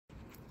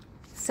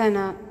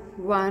Sana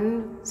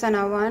 1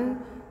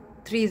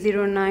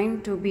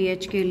 309 2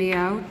 BHK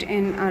layout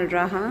in Al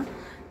Raha.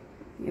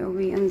 Here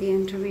we on the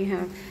entry we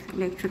have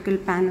electrical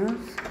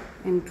panels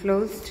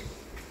enclosed.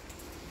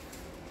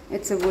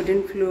 It's a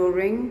wooden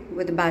flooring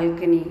with a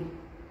balcony.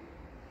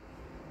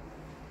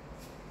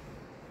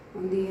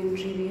 On the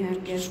entry we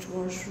have guest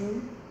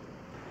washroom.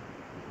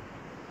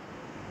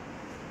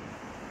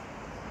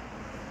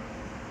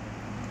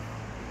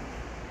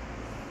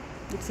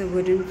 It's a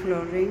wooden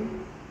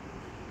flooring.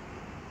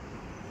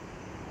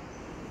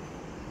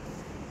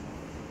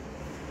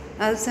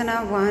 Al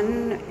Sana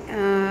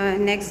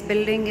 1, next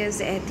building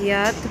is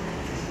Ehtiyat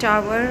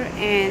Tower,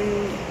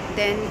 and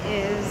then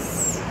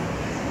is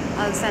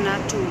Al Sana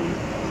 2.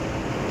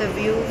 The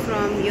view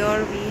from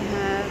here, we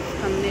have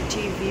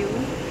community view.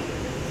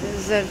 This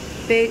is a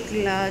big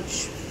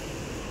large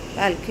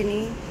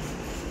balcony.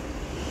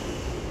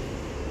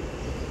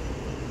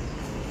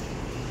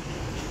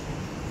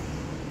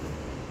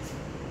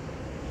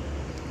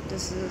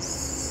 This is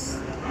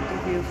the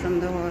view from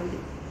the hall.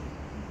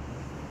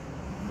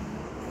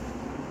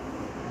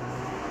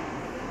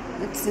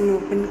 It's an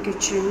open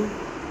kitchen.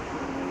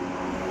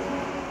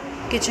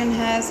 Kitchen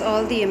has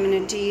all the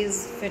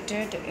amenities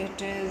fitted.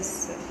 It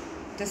is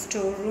the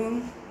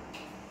storeroom,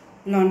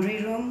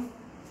 laundry room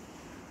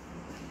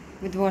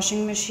with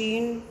washing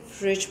machine,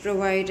 fridge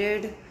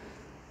provided,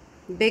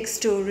 big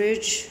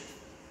storage,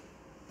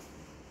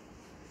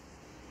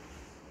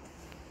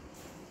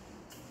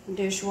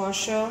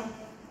 dishwasher,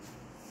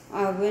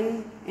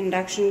 oven,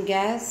 induction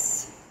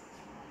gas,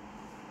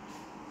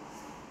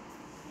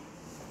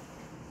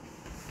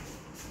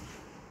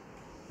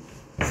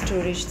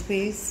 storage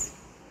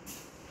space.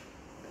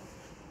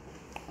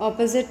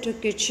 Opposite to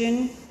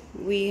kitchen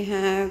we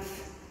have,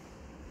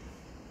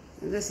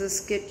 this is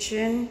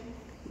kitchen,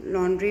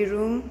 laundry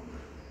room.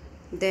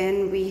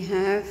 Then we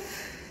have,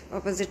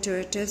 opposite to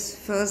it is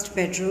first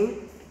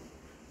bedroom,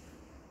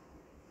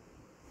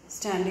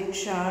 standing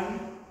shower,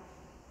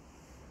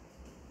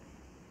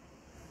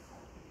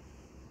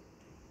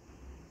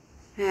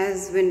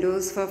 has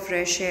windows for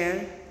fresh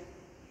air,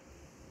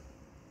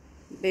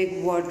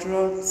 big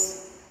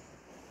wardrobes,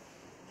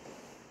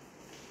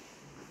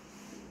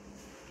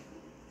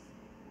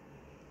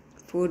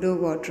 photo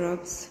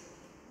wardrobes,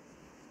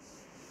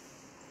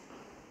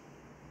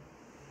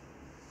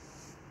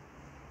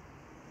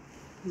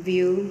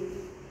 view,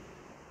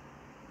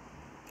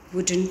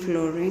 wooden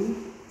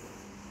flooring,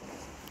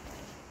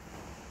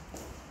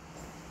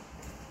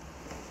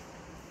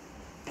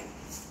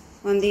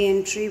 on the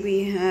entry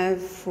we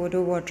have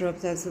photo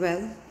wardrobes as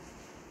well.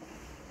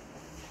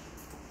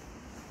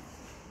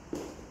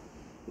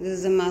 This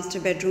is a master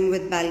bedroom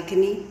with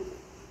balcony.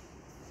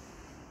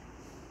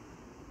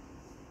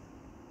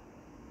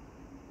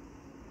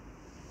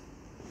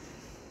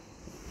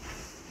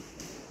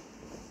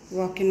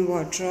 Walk-in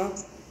wardrobe,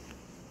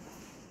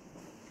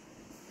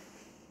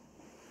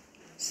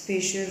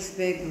 spacious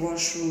big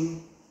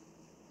washroom.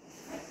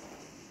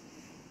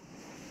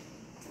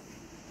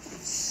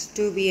 It's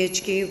 2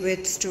 BHK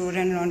with store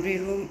and laundry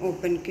room,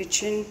 open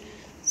kitchen,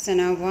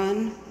 Sana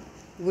 1,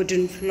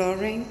 wooden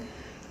flooring,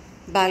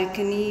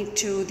 balcony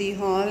to the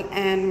hall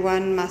and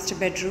one master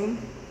bedroom.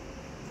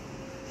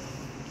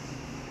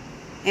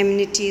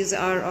 Amenities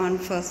are on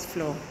first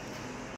floor.